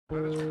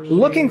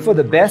Looking for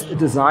the best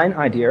design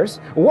ideas?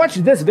 Watch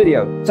this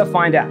video to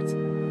find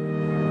out.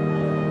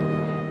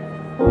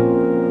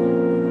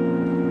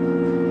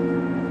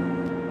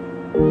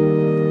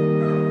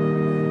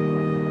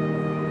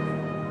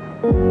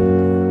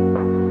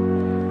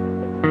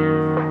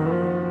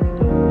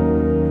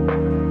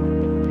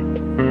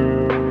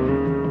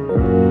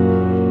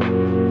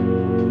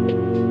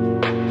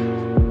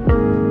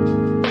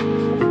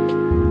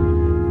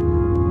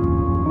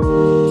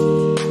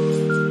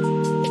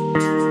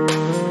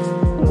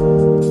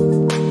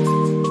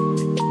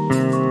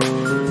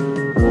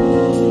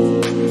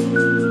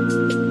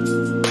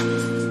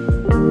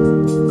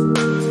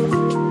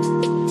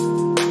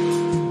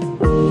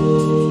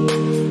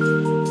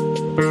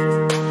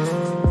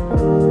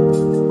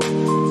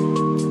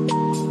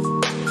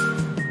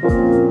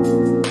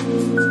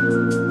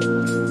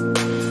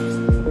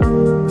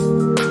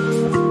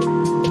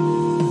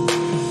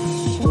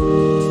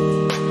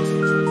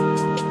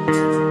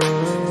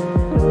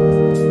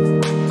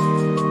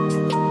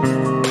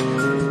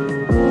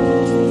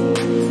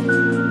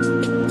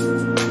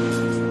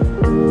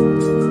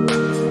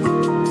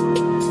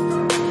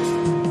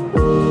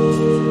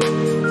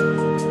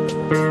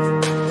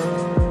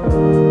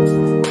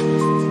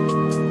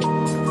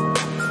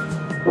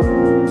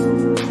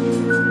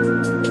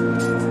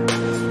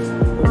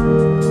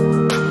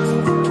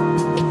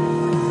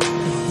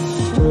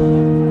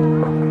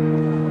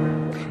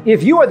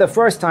 If you are the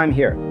first time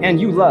here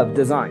and you love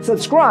design,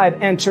 subscribe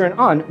and turn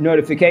on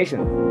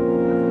notifications.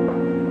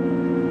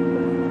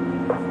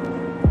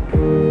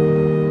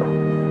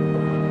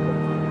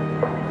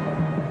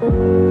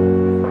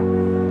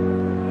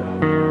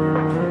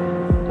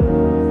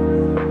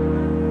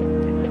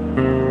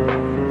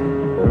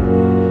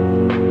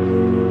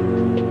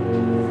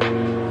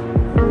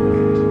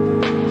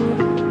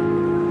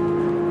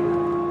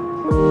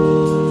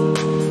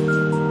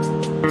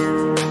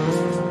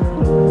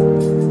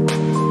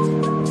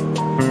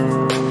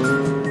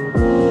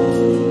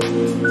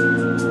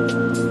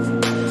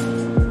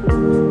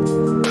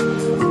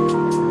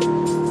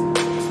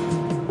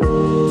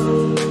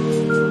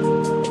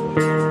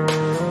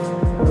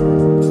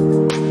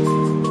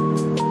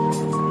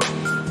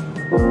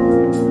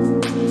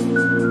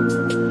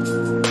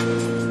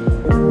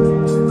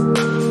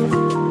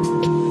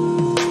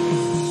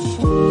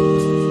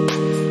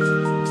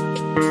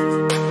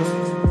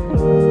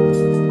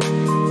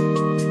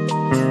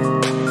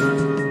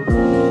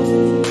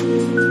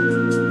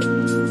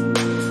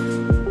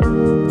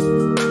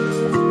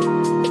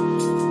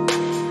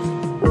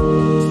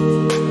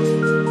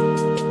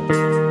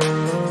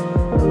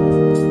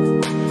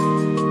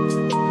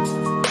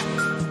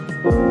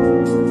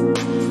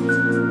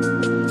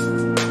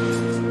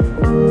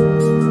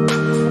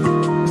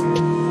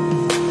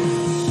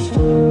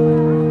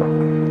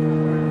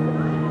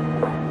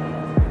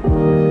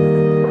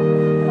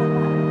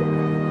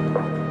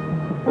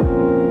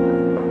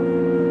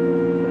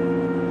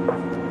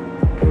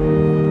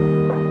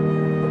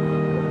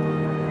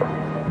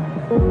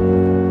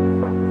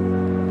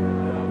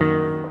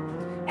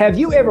 Have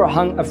you ever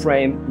hung a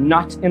frame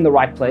not in the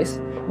right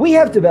place? We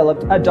have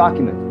developed a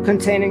document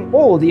containing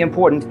all the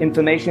important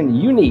information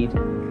you need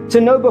to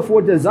know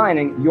before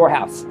designing your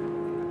house.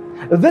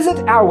 Visit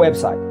our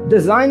website,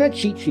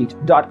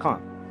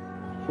 designercheatsheet.com.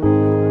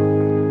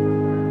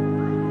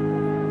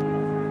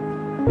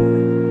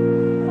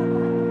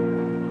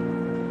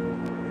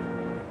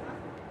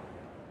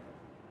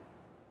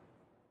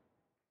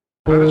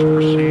 Let us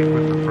proceed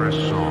with the first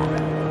song.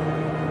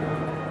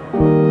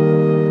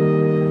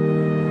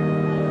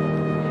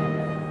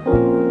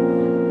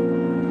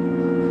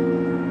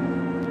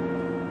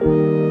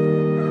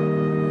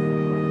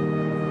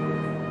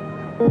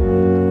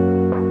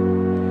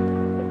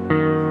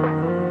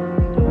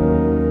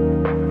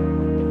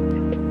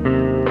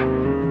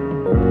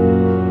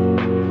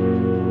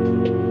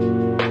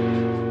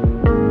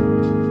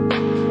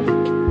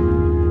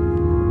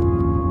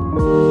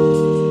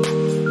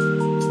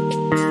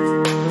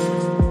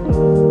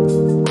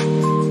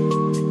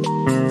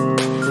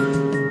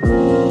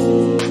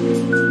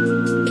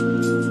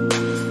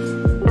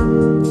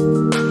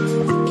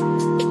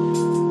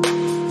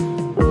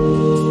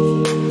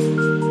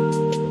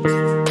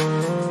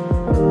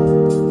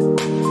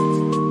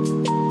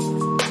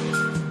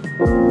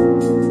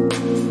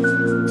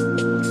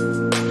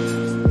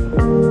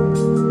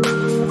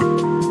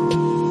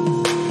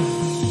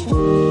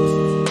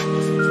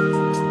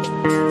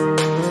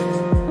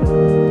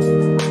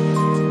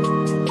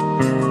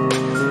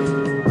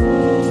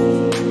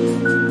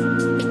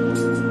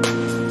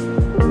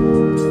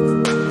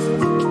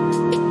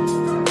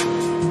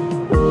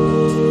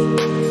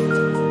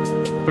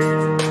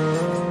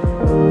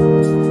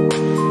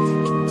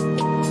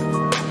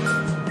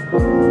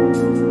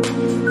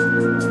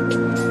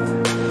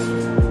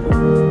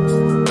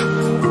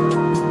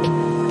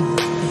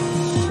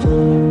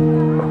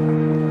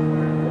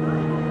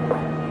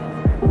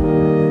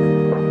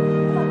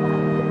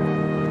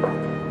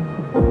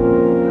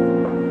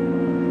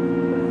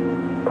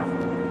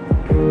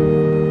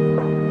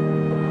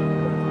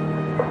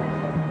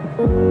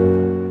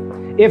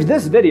 If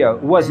this video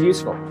was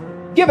useful,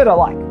 give it a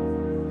like.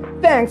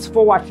 Thanks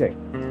for watching.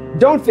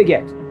 Don't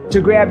forget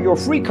to grab your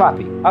free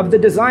copy of the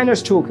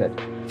Designer's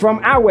Toolkit from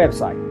our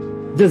website,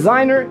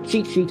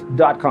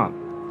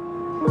 designercheatsheet.com.